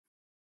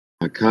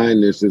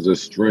kindness is a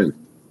strength.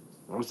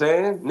 You know what I'm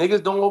saying?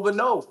 Niggas don't even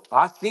know.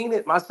 I seen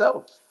it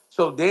myself.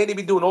 So Danny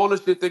be doing all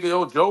this shit thinking,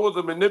 yo, Joe was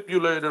a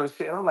manipulator and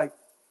shit. And I'm like,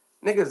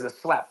 niggas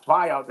just slap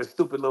fire out this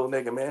stupid little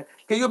nigga, man.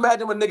 Can you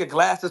imagine when nigga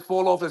glasses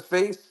fall off his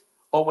face?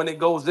 Or when it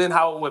goes in,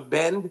 how it would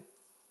bend?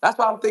 That's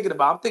what I'm thinking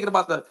about. I'm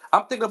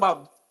thinking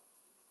about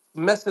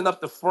messing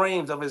up the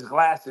frames of his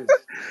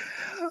glasses.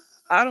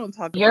 I don't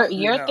talk You're about food,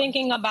 you're no.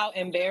 thinking about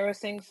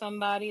embarrassing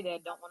somebody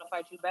that don't want to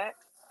fight you back.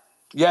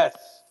 Yes,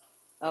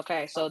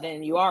 Okay, so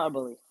then you are a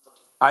bully.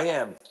 I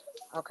am.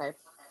 Okay,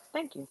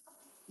 thank you.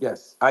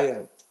 Yes, I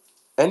am.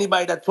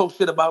 Anybody that talks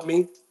shit about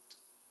me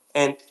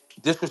and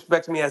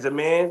disrespects me as a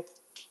man,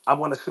 I'm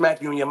gonna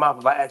smack you in your mouth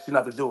if I ask you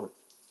not to do it.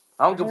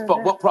 I don't I give a heard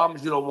fuck that. what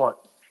problems you don't want.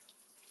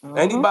 Mm-hmm.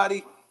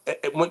 Anybody,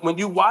 when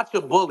you watch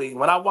a bully,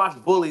 when I watch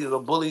bullies,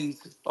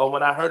 or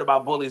when I heard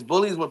about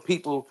bullies were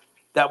people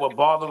that were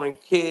bothering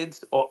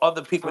kids or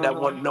other people that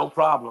Mm-hmm. want no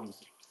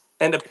problems.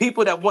 And the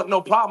people that want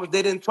no problems,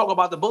 they didn't talk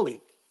about the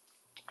bully.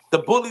 The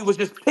bully was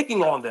just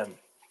picking on them.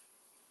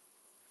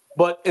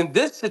 But in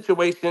this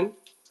situation,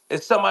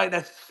 it's somebody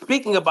that's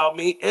speaking about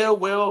me, ill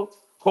will,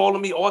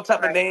 calling me all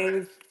type of Right.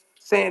 names,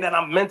 saying that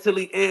I'm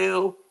mentally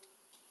ill,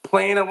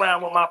 playing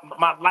around with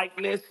my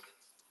likeness,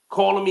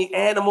 calling me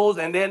animals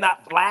and they're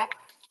not black,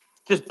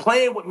 just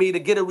playing with me to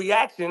get a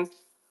reaction.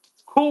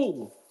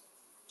 Cool.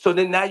 So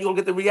then now you don't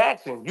get the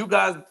reaction. You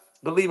guys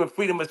believe in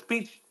freedom of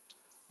speech,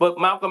 but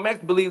Malcolm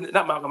X believed,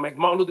 not Malcolm X,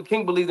 Martin Luther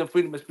King believed in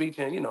freedom of speech,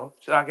 and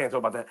I can't talk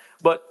about that.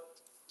 But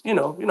you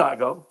know how I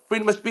go.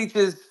 Freedom of speech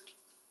is,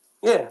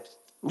 yeah.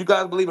 You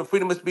guys believe in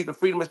freedom of speech, but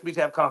freedom of speech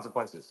have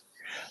consequences.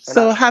 And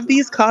So have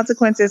these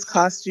consequences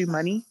cost you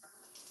money?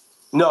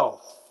 no,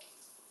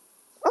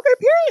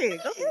 Okay,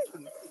 period. Okay.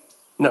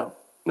 no,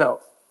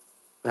 no,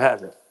 it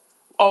hasn't.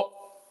 Oh,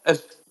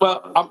 as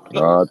well,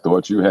 look, I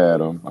thought you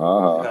had them. Uh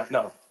huh.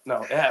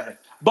 no, it haven't.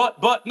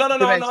 But no.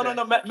 Dementia.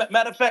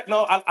 Matter of fact,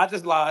 no, I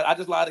just lied. I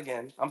just lied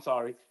again. I'm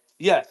sorry.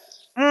 Yes,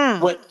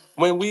 Mm.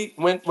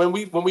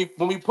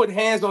 when we put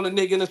hands on a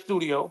nigga in the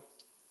studio,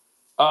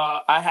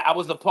 I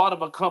was a part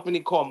of a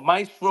company called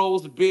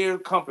Maestro's Beer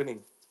Company.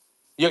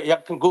 You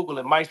can Google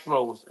it,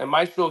 Maestro's. And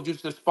Maestro's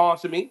used to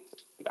sponsor me.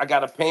 I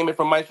got a payment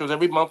from Maestro's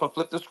every month. I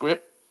flipped the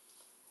script.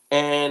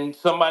 And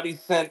somebody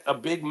sent a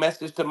big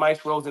message to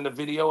Maestro's in the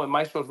video, and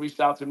Maestro's reached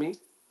out to me.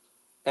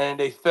 And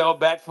they fell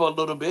back for a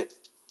little bit.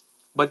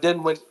 But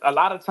then when a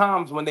lot of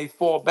times when they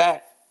fall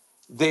back,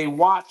 they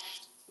watch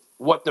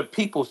what the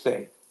people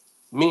say,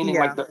 meaning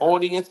like Yeah. the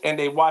audience, and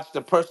they watch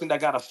the person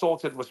that got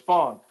assaulted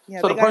respond.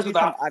 Yeah, So they the got to person do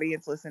some that,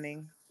 audience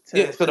listening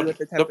yeah, to so see the, what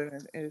the the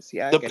temperament is.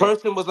 Yeah, I the get it.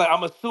 person was like,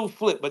 I'm a sue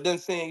Flip, but then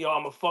saying, yo,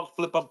 I'm a fuck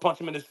Flip up,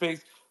 punch him in his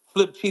face.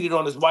 Flip cheated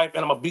on his wife,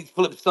 and I'm gonna beat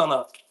Flip's son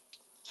up.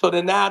 So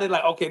then now they're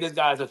like, okay, this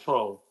guy's a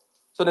troll.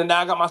 So then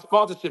now I got my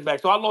sponsorship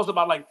back. So I lost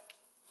about like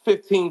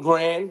 15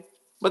 grand,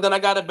 but then I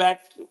got it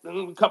back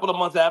a couple of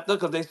months after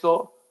because they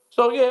saw.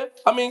 So yeah,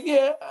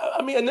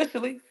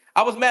 initially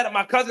I was mad at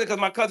my cousin because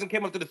my cousin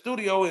came up to the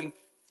studio and,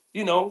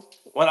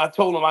 when I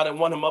told him I didn't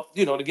want him up,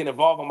 to get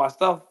involved in my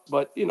stuff,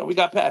 but we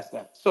got past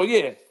that. So yeah,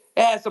 it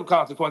has some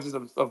consequences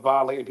of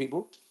violating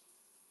people.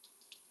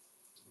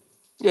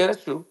 Yeah,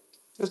 that's true.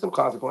 There's some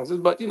consequences,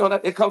 but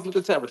that it comes with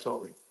the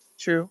territory.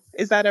 True.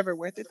 Is that ever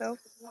worth it though?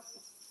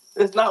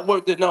 It's not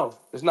worth it. No,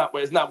 it's not.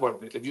 It's not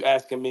worth it. If you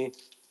asking me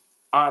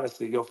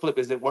honestly, yo, Flip,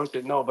 is it worth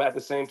it? No, but at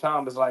the same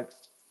time, it's like,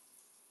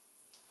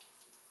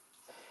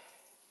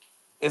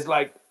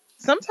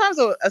 Sometimes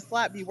a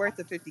slap be worth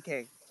the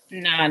 50K.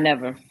 Nah,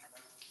 never.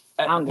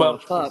 I don't give a well,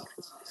 fuck.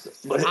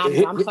 but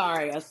I'm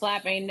sorry. A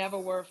slap ain't never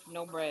worth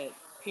no bread.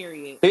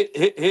 Period.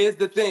 here's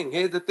the thing.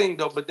 Here's the thing,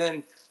 though. But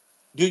then,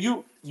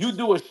 you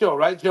do a show,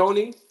 right,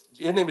 Joni?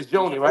 Your name is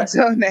Joni, Jo- right?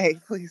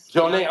 Jonay, please.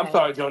 Joni. I'm Jonay.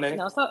 sorry, Joni.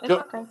 No, so it's Jo-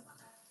 okay.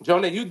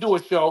 Joni, you do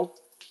a show,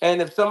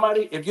 and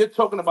if you're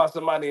talking about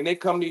somebody and they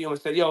come to you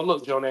and say, yo,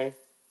 look, Joni,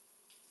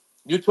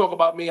 you talk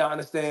about me, I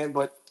understand,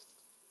 but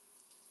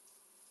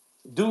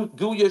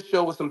do your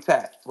show with some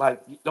tact.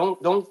 Like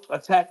don't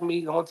attack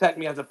me. Don't attack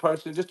me as a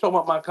person. Just talk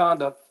about my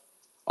conduct.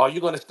 Are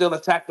you gonna still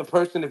attack the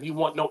person if you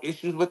want no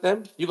issues with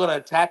them? You're gonna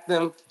attack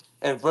them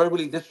and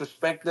verbally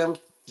disrespect them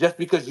just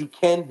because you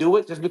can do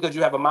it, just because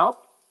you have a mouth?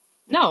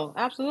 No,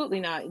 absolutely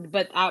not.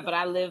 But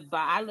I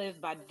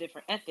live by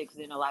different ethics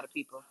than a lot of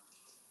people.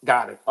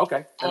 Got it.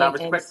 Okay, and I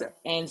and respect that.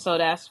 and so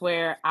that's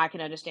where I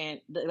can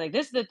understand. Like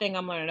this is the thing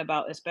I'm learning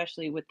about,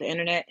 especially with the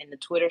internet and the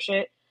Twitter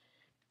shit.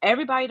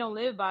 Everybody don't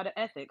live by the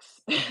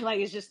ethics. Like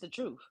it's just the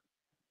truth.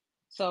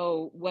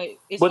 So what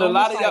it's But a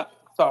lot almost of y'all. like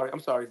Sorry, I'm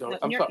sorry, no, though.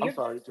 I'm you're sorry. I'm you're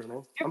sorry,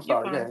 Janae. you're I'm you're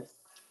sorry. fine. Yeah,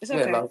 It's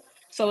yeah, okay. love.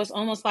 So it's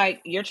almost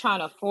like you're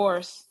trying to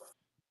force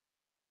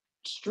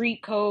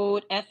street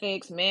code,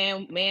 ethics,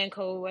 man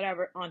code,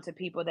 whatever, onto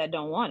people that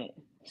don't want it.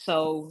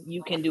 So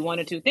you can do one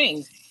or two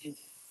things.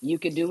 You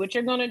could do what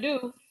you're gonna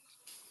do,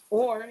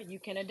 or you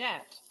can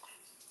adapt.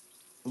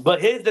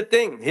 But here's the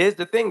thing. Here's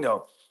the thing,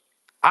 though.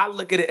 I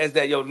look at it as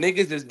that yo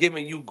niggas is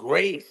giving you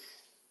grace.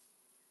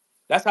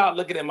 That's how I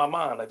look at it in my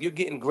mind. Like you're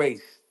getting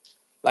grace.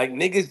 Like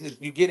niggas,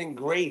 you getting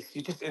grace.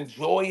 You just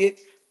enjoy it.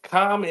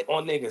 Comment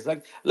on niggas.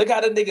 Like look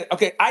how the nigga.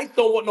 Okay, Ice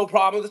don't want no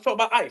problems. Let's talk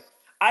about Ice.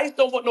 Ice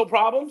don't want no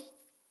problems.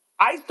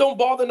 Ice don't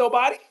bother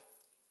nobody.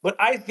 But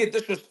Ice get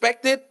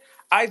disrespected.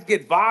 Ice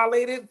get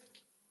violated,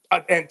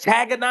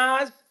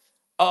 antagonized.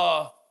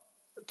 Uh,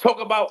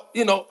 talk about,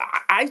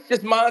 Ice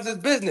just minds his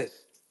business.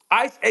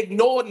 Ice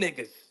ignore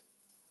niggas.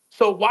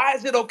 So why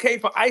is it okay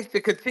for Ice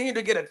to continue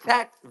to get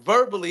attacked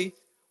verbally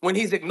when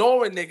he's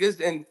ignoring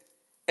niggas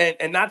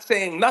and not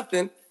saying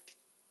nothing,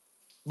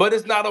 but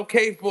it's not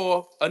okay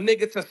for a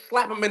nigga to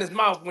slap him in his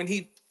mouth when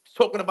he's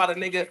talking about a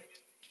nigga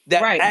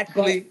that Right.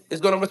 actually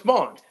is gonna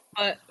respond?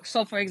 But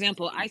so for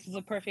example, Ice is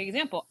a perfect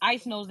example.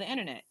 Ice knows the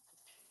internet.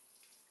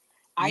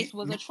 Ice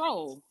was a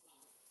troll.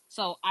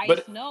 So Ice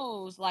But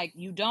knows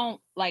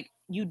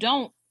you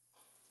don't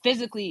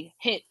physically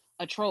hit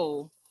a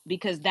troll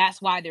because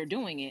that's why they're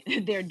doing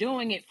it. They're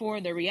doing it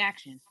for the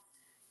reaction.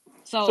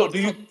 so So do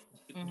you,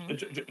 for mhm.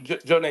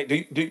 Jonah,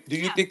 do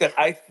you Yeah, think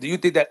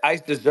that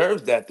Ice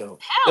deserves that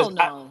though? hell Does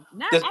I, no.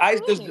 Not does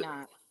Ice absolutely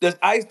not. does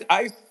Ice?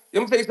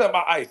 Let me tell you something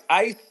about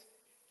Ice.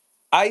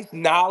 Ice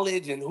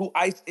knowledge and who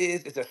Ice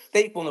is a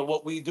staple in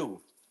what we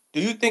do.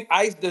 Do you think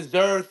Ice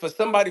deserves for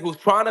somebody who's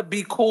trying to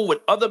be cool with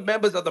other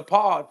members of the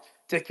pod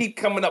to keep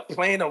coming up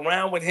playing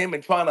around with him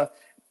and trying to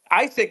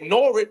Ice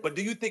ignore it, but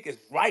do you think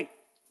it's right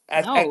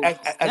No, it's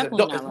as a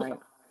definitely adult? not right.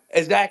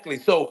 Exactly.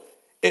 So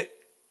it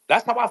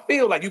that's how I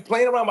feel. Like you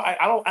playing around with I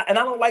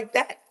don't like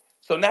that.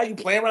 So now you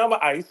playing around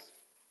with Ice.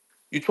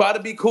 You try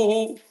to be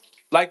cool,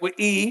 like with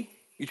E.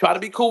 You try to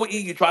be cool with E.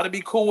 You try to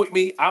be cool with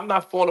me. I'm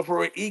not falling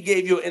for it. E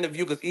gave you an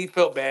interview because E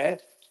felt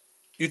bad.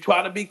 You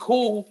try to be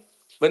cool,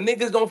 but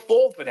niggas don't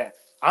fall for that.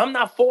 I'm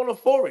not falling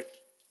for it.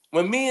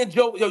 When me and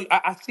Joe,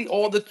 I see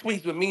all the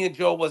tweets when me and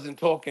Joe wasn't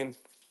talking.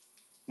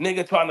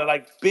 Nigga trying to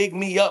like big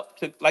me up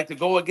to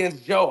go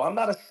against Joe. I'm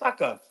not a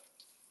sucker.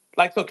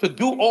 Like so to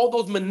do all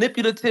those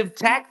manipulative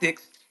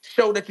tactics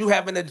show that you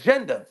have an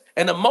agenda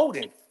and a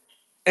motive.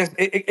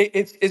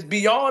 It's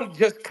beyond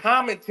just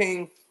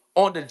commenting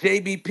on the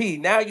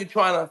JBP. Now you're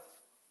trying to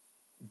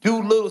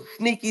do little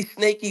sneaky,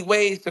 snaky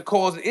ways to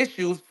cause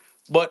issues,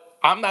 but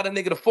I'm not a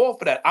nigga to fall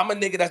for that. I'm a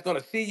nigga that's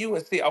gonna see you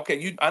and see,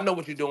 okay, I know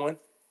what you're doing.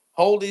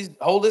 Hold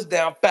this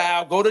down,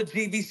 foul, go to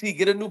GVC,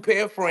 get a new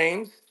pair of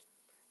frames,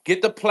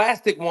 get the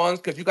plastic ones,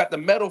 because you got the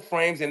metal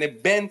frames and they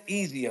bend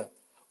easier.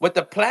 With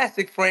the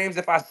plastic frames,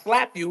 if I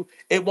slap you,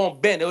 it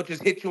won't bend. It'll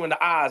just hit you in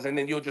the eyes and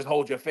then you'll just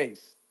hold your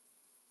face.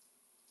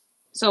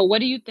 So what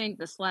do you think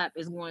the slap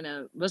is going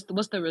to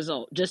what's the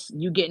result? Just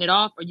you getting it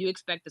off or you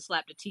expect the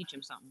slap to teach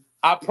him something?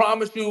 I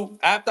promise you,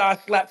 after I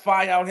slap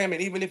fire on him,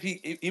 and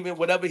even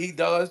whatever he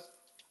does,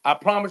 I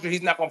promise you,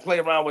 he's not gonna play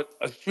around with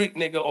a street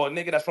nigga or a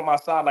nigga that's from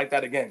outside like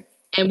that again.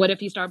 And what if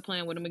he start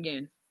playing with him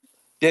again?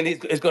 Then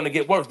it's gonna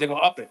get worse. They're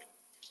gonna up it.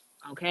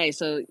 Okay,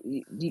 so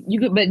you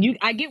could, but you,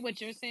 I get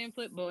what you're saying,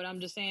 Flip. But what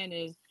I'm just saying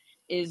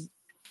is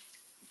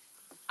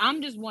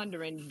I'm just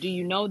wondering, do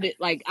you know that?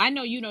 Like, I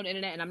know you know the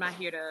internet, and I'm not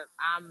here to.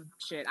 I'm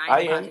shit. I ain't I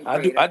no am. content I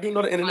do. creator, I do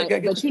know the internet. but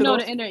Gotta get but this you shit know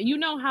the off. internet. You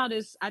know how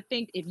this. I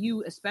think if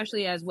you,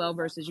 especially as well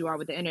versed as you are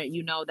with the internet,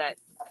 you know that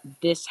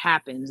this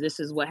happens. This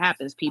is what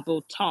happens.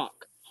 People talk,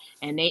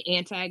 and they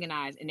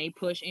antagonize, and they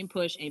push and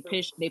push and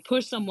push. They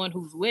push someone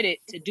who's with it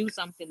to do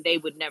something they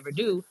would never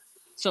do,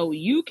 so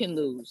you can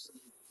lose.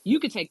 You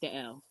could take the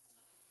L.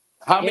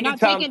 How many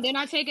times? They're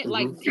not taking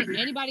like Mhm.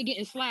 anybody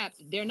getting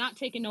slapped. They're not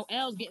taking no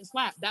L's getting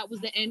slapped. That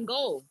was the end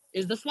goal.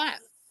 Is the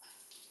slap.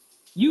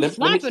 You Let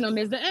me slapping them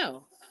is the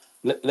L.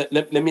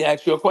 let me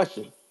ask you a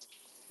question.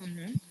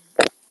 Hmm.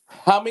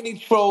 How many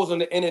trolls on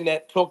the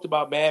internet talked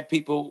about bad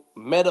people,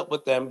 met up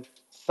with them,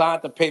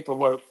 signed the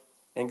paperwork,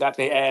 and got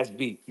their ass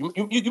beat? You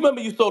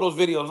remember you saw those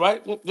videos,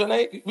 right,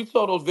 Janae? We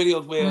saw those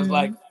videos where it's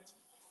Hmm.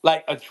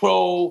 like a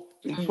troll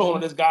been Hmm.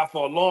 trolling this guy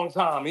for a long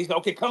time. He said,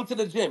 okay, come to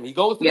the gym. He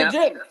goes to the Yep.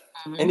 gym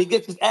Hmm. and he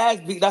gets his ass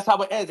beat. That's how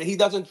it ends. And he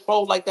doesn't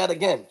troll like that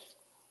again.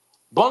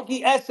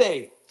 Bunky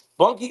Essay.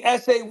 Bunky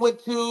Essay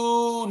went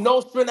to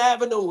Nostrand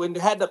Avenue and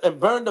and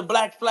burned the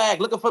black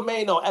flag looking for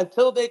Mano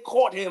until they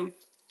caught him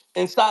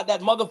inside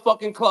that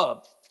motherfucking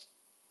club.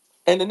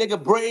 And the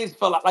nigga braids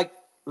fell out. Like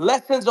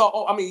lessons are,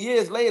 I mean,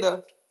 years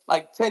later,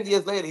 like 10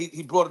 years later,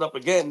 he brought it up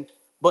again.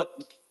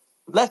 But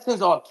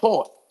lessons are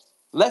taught.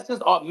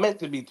 Lessons are meant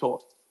to be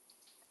taught.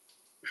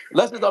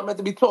 Lessons are meant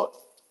to be taught.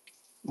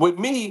 With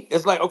me,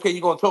 it's like, okay,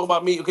 you're gonna talk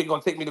about me, okay, you're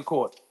gonna take me to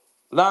court.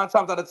 9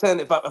 times out of 10,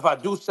 if I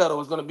do settle,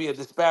 it's gonna be a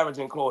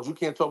disparaging clause. You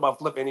can't talk about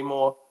Flip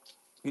anymore.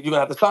 You're gonna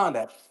have to sign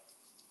that.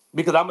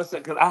 Because I'm gonna say,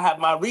 because I have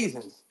my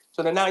reasons.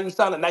 So then now you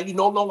sign it. Now you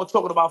no longer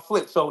talking about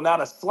Flip. So now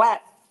the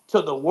slap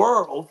to the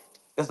world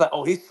is like,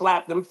 oh, he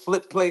slapped him,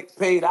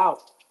 paid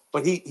out,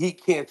 but he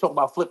can't talk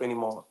about Flip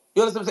anymore.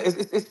 You understand what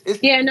I'm saying?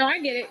 Yeah, no, I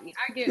get it.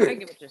 I Yeah.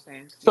 get what you're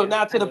saying. So Yeah,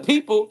 now to I the do.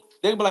 people,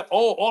 they be like,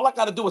 oh, all I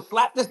gotta do is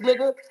slap this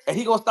nigga and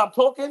he gonna stop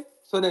talking.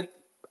 So then,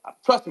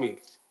 trust me,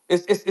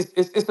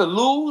 it's a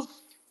lose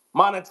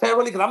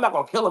monetarily because I'm not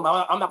gonna kill him.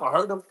 I'm not gonna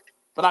hurt him,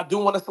 but I do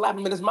want to slap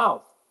him in his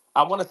mouth.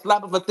 I want to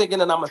slap him for thinking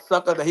that I'm a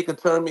sucker that he could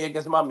turn me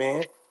against my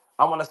man.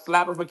 I want to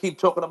slap him for keep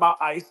talking about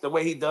Ice the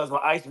way he does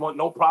when Ice want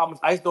no problems.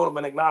 Ice don't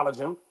even acknowledge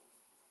him.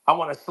 I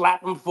want to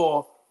slap him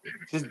for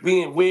just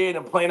being weird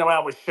and playing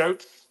around with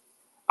shirts.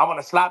 I want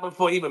to slap him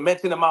for even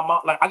mentioning my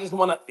mom. Like I just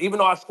want to, even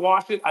though I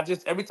squash it, I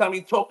just every time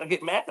he talk, I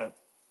get mad.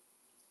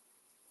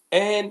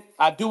 And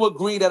I do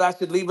agree that I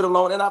should leave it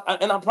alone, and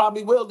I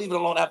probably will leave it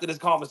alone after this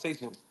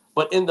conversation.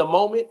 But in the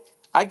moment,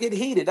 I get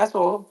heated. That's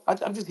all.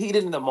 I'm just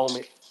heated in the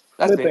moment.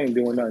 That's Flip it. ain't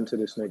doing nothing to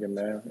this nigga,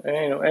 man.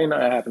 Ain't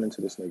nothing happening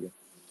to this nigga.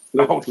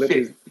 Flip Oh Flip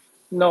is shit.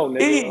 no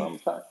nigga. E I'm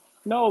tired.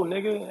 No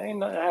nigga, ain't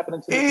nothing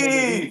happening to this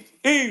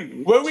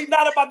nigga. Were we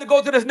not about to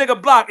go to this nigga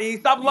block? E,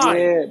 stop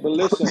lying. Yeah, but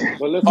listen,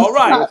 All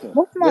right.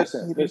 Let's not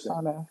either listen.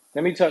 trying to.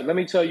 Let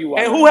me tell you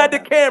why And who nothing had gonna the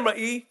happen. camera?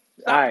 E,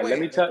 All stop right, playing. let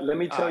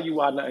me All tell right. you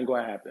why nothing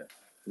gonna happen.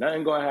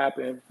 Nothing gonna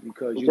happen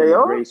because you in a JR?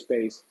 great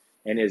space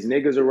and there's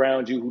niggas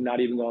around you who not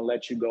even gonna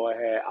let you go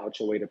ahead out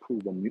your way to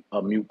prove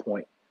a mute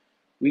point.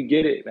 We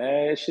get it,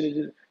 man. That shit is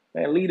just,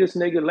 man, leave this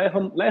nigga. Let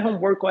him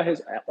work on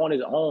his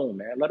own,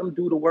 man. Let him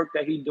do the work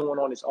that he doing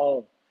on his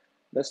own.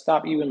 Let's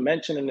stop even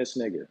mentioning this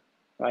nigga.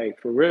 Like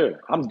for real.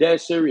 I'm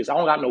dead serious. I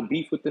don't got no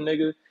beef with the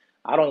nigga.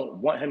 I don't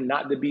want him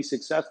not to be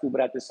successful,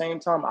 but at the same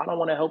time, I don't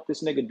want to help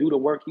this nigga do the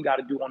work he got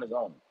to do on his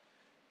own.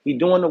 He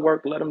doing the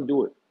work, let him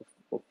do it.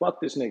 But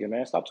fuck this nigga,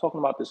 man. Stop talking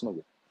about this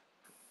nigga.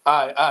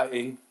 All right,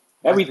 E.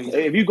 That's peace.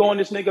 If you go on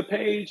this nigga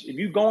page, if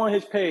you go on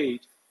his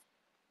page,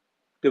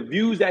 the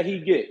views that he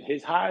get,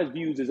 his highest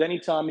views is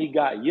anytime he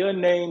got your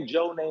name,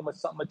 Joe name, or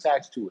something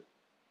attached to it.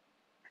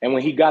 And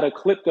when he got a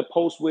clip to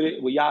post with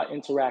it, where y'all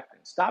interacting.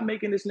 Stop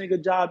making this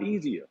nigga job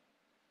easier.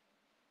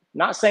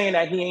 Not saying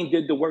that he ain't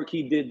did the work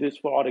he did this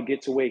far to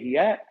get to where he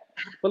at,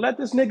 but let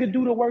this nigga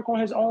do the work on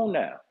his own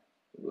now.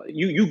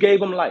 You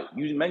gave him light.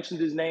 You mentioned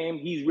his name.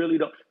 He's really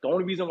the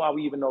only reason why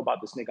we even know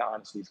about this nigga,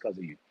 honestly, is because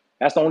of you.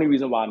 That's the only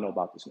reason why I know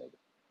about this nigga.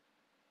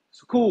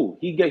 It's cool.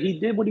 He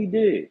did what he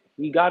did.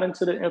 He got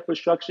into the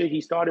infrastructure.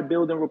 He started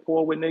building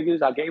rapport with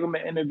niggas. I gave him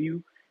an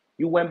interview.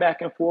 You went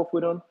back and forth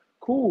with him.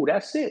 Cool.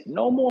 That's it.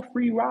 No more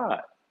free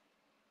ride.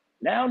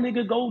 Now,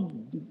 nigga, go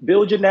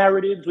build your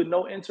narratives with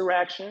no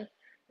interaction,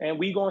 and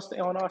we gonna stay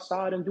on our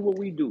side and do what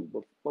we do.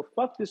 But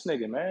fuck this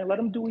nigga, man. Let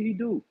him do what he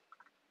do.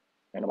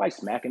 Ain't nobody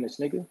smacking this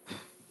nigga.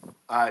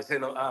 All right, say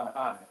no.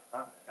 All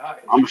right.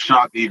 I'm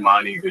shocked,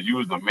 Imani, because you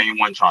was the main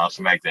one trying to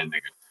smack that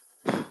nigga.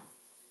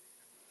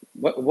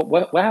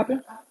 What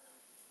happened?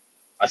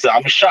 I said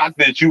I'm shocked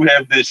that you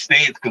have this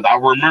stance because I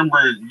remember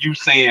you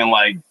saying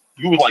like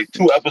you was like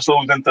 2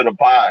 episodes into the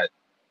pod,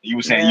 you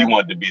were saying you Man,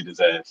 wanted to beat his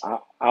ass.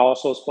 I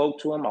also spoke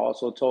to him. I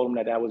also told him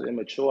that that was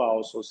immature. I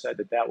also said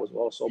that that was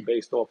also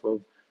based off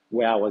of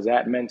where I was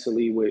at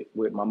mentally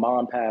with my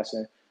mom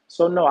passing.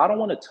 So no, I don't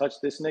want to touch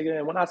this nigga.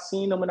 And when I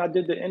seen him when I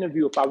did the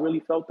interview, if I really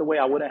felt the way,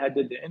 I would have had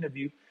did the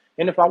interview.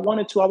 And if I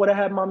wanted to, I would have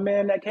had my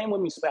man that came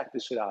with me smack the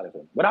shit out of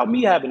him without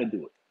me having to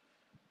do it.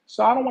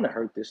 So I don't want to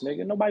hurt this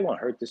nigga. Nobody want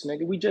to hurt this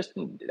nigga.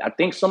 I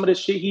think some of the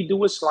shit he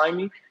do is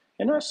slimy,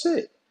 and that's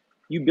it.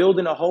 You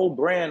building a whole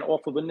brand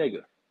off of a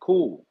nigga.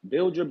 Cool.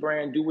 Build your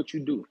brand, do what you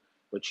do.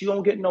 But you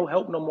don't get no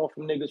help no more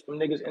from niggas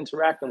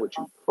interacting with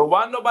you. But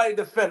why nobody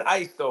defend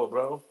Ice though,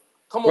 bro?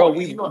 Come Bro,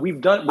 on, E. You know, Ice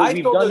we've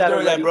don't done that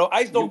deserve that, already. bro.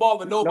 Ice don't You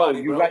bother no, nobody,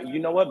 you're bro. right. You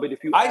know what? But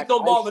if you Ice ask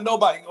don't bother Ice,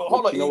 nobody.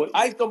 Hold but on, you know E. what?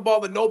 Ice don't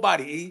bother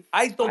nobody, E.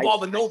 Ice don't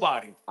bother Ice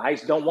nobody.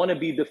 Ice don't want to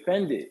be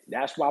defended.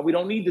 That's why we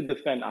don't need to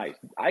defend Ice.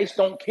 Ice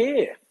don't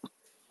care.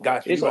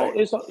 Got you. You right.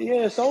 It's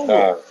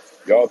over.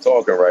 Y'all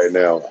talking right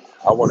now.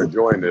 I want to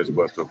join this,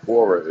 but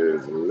Sephora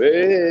is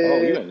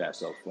Oh, you lit. in that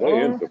so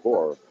They in far?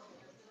 Sephora.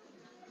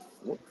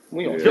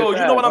 We on Yeah. Joe, Fifth you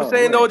know Ave, what I'm huh?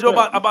 saying We though, on Joe, Fifth.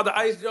 about the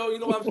Ice, Joe. You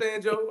know what I'm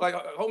saying, Joe? Like,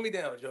 hold me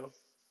down, Joe.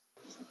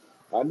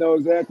 I know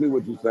exactly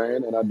what you're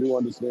saying, and I do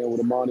understand what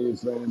Amani is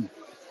saying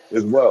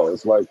as well.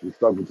 It's like you're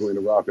stuck between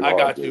a rock and a I hard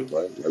got place, you.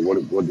 right? Like,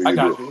 what do I you do?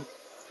 got you.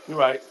 You're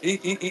right. He's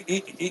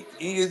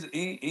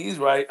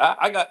right.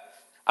 I got.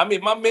 I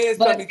mean, my man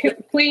tell But me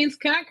Queens,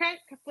 Flip? Can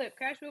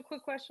I ask you a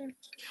quick question?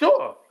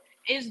 sure.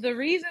 Is the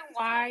reason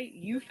why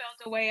you felt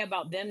the way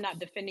about them not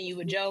defending you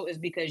with Joe is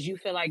because you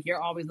feel like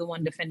you're always the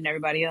one defending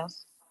everybody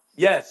else?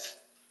 Yes,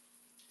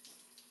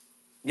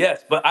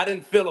 yes, but I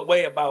didn't feel a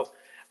way about.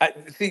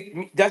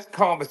 See, that's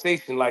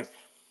conversation. Like,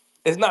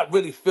 it's not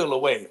really feel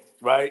away,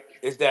 right?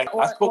 It's that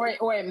I spoke.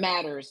 Or it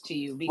matters to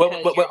you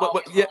because you're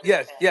always the Yeah, one to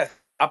yes, defend. yes.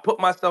 I put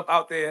myself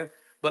out there,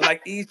 but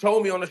like E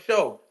told me on the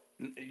show,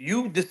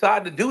 you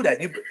decide to do that.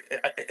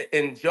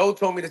 And Joe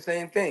told me the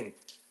same thing.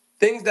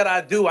 Things that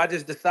I do, I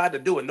just decide to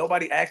do it.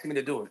 Nobody asked me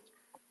to do it.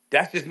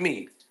 That's just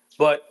me.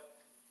 But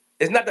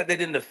it's not that they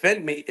didn't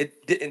defend me.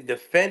 It didn't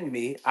defend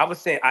me. I was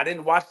saying I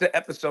didn't watch the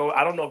episode.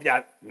 I don't know if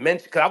y'all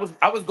mentioned because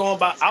I was going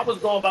by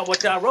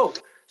what y'all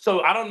wrote.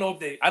 So I don't know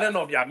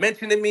if y'all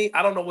mentioning me.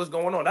 I don't know what's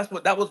going on.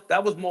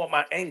 That was more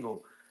my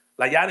angle.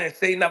 Like y'all didn't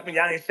say nothing.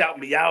 Y'all didn't shout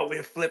me out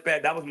and flip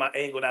at. That was my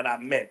angle that I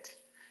meant.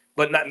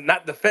 But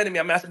not defending me.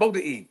 I mean, I spoke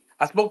to E.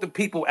 I spoke to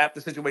people after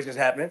situations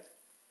happen.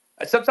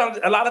 Sometimes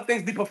a lot of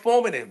things be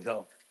performative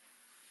though.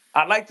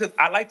 I like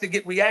to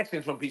get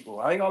reactions from people.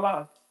 I ain't gonna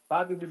lie. A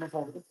lot of things be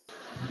performative.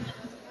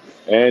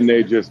 And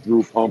they just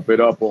threw Pump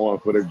It Up on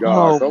for the God.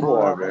 Oh Come boy.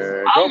 on,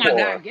 man. Oh Come my on.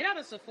 God, get out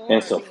of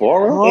And Sephora,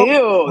 Sephora? Dion. Oh, Ew,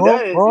 oh,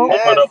 that is oh.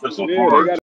 Pump it up in nasty. Yeah, they Sephora. got